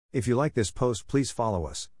If you like this post, please follow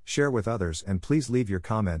us, share with others, and please leave your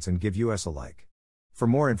comments and give us a like. For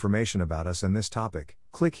more information about us and this topic,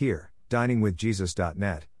 click here,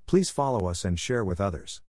 diningwithjesus.net. Please follow us and share with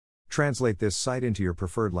others. Translate this site into your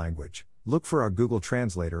preferred language. Look for our Google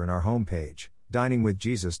Translator in our homepage,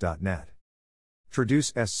 diningwithjesus.net.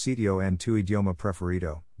 Traduce este sitio en tu idioma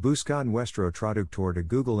preferido. Busca nuestro traductor de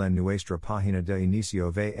Google en nuestra página de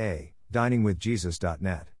inicio va,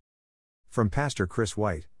 diningwithjesus.net. From Pastor Chris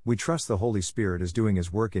White, we trust the Holy Spirit is doing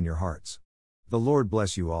His work in your hearts. The Lord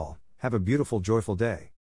bless you all. Have a beautiful, joyful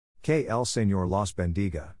day. Que el Señor los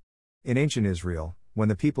bendiga. In ancient Israel, when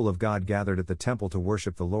the people of God gathered at the temple to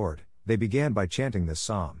worship the Lord, they began by chanting this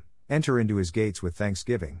psalm: Enter into His gates with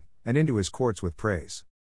thanksgiving, and into His courts with praise.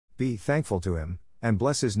 Be thankful to Him, and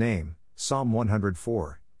bless His name. Psalm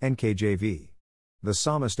 104, NKJV. The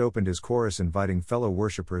psalmist opened his chorus inviting fellow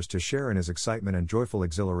worshippers to share in his excitement and joyful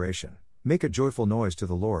exhilaration. Make a joyful noise to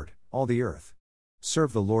the Lord, all the earth.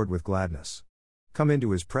 Serve the Lord with gladness. Come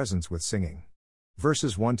into His presence with singing.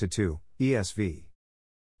 Verses 1-2, ESV.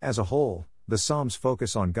 As a whole, the Psalms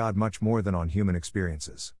focus on God much more than on human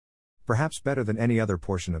experiences. Perhaps better than any other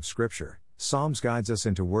portion of Scripture, Psalms guides us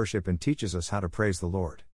into worship and teaches us how to praise the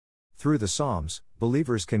Lord. Through the Psalms,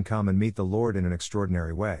 believers can come and meet the Lord in an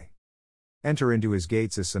extraordinary way. Enter into His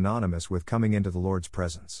gates is synonymous with coming into the Lord's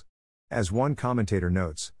presence. As one commentator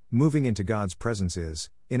notes, moving into God's presence is,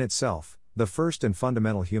 in itself, the first and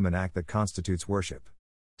fundamental human act that constitutes worship.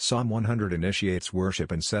 Psalm 100 initiates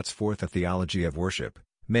worship and sets forth a theology of worship.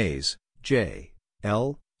 Mays, J.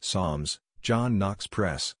 L., Psalms, John Knox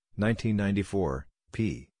Press, 1994,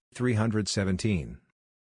 p. 317.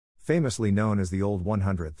 Famously known as the Old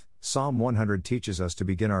 100th, Psalm 100 teaches us to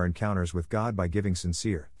begin our encounters with God by giving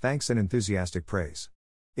sincere thanks and enthusiastic praise.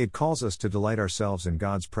 It calls us to delight ourselves in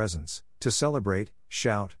God's presence, to celebrate,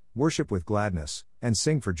 shout, worship with gladness, and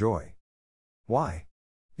sing for joy. Why?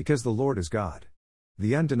 Because the Lord is God.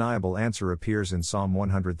 The undeniable answer appears in Psalm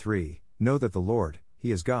 103, Know that the Lord,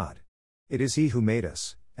 He is God. It is He who made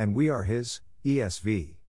us, and we are His,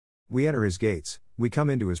 ESV. We enter His gates, we come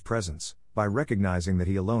into His presence, by recognizing that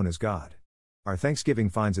He alone is God. Our thanksgiving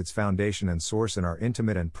finds its foundation and source in our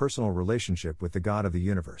intimate and personal relationship with the God of the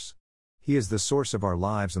universe. He is the source of our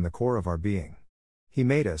lives and the core of our being. He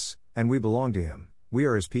made us, and we belong to Him. We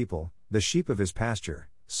are His people, the sheep of His pasture,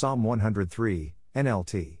 Psalm 103,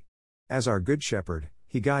 NLT. As our good shepherd,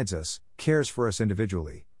 He guides us, cares for us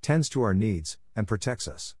individually, tends to our needs, and protects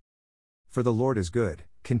us. For the Lord is good,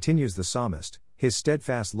 continues the psalmist, His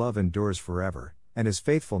steadfast love endures forever, and His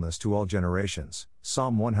faithfulness to all generations,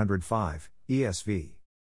 Psalm 105, ESV.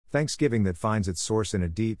 Thanksgiving that finds its source in a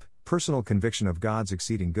deep, personal conviction of God's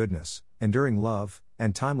exceeding goodness, enduring love,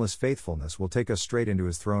 and timeless faithfulness will take us straight into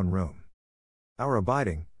His throne room. Our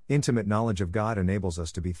abiding, intimate knowledge of God enables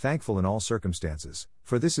us to be thankful in all circumstances,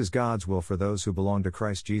 for this is God's will for those who belong to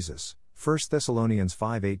Christ Jesus, 1 Thessalonians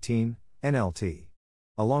 5:18, NLT.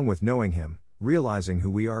 Along with knowing Him, realizing who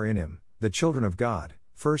we are in Him, the children of God,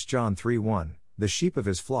 1 John 3:1, the sheep of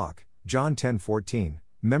His flock, John 10:14,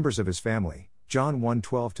 members of His family, John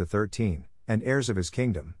 1:12-13, and heirs of His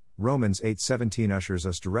kingdom, Romans 8:17 ushers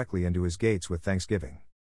us directly into His gates with thanksgiving.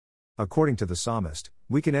 According to the psalmist,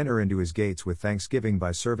 we can enter into His gates with thanksgiving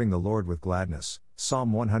by serving the Lord with gladness,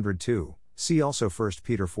 Psalm 102, see also 1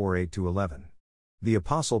 Peter 4:8-11. The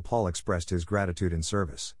Apostle Paul expressed his gratitude in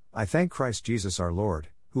service. I thank Christ Jesus our Lord,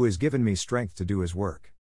 who has given me strength to do His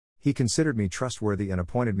work. He considered me trustworthy and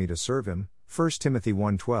appointed me to serve Him, 1 Timothy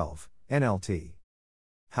 1:12, NLT.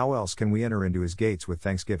 How else can we enter into His gates with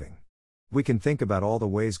thanksgiving? We can think about all the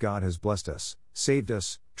ways God has blessed us, saved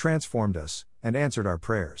us, transformed us, and answered our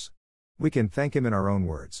prayers. We can thank Him in our own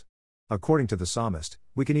words. According to the psalmist,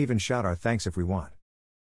 we can even shout our thanks if we want.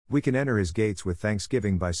 We can enter His gates with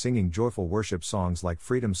thanksgiving by singing joyful worship songs like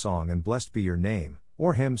Freedom Song and Blessed Be Your Name,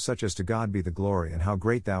 or hymns such as To God Be the Glory and How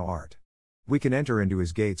Great Thou Art. We can enter into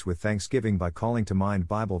His gates with thanksgiving by calling to mind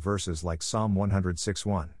Bible verses like Psalm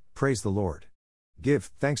 106:1, Praise the Lord. Give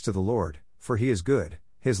thanks to the Lord, for He is good,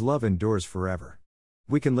 His love endures forever.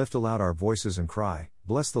 We can lift aloud our voices and cry,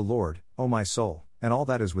 Bless the Lord, O my soul, and all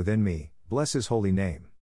that is within me, bless His holy name.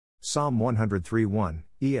 Psalm 103:1,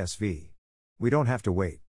 ESV. We don't have to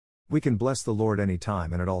wait. We can bless the Lord any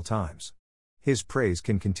time and at all times. His praise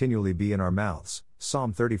can continually be in our mouths,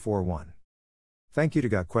 Psalm 34:1. Thank you to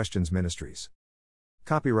Got Questions Ministries.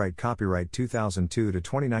 Copyright 2002 to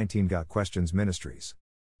 2019 Got Questions Ministries.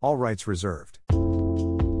 All rights reserved.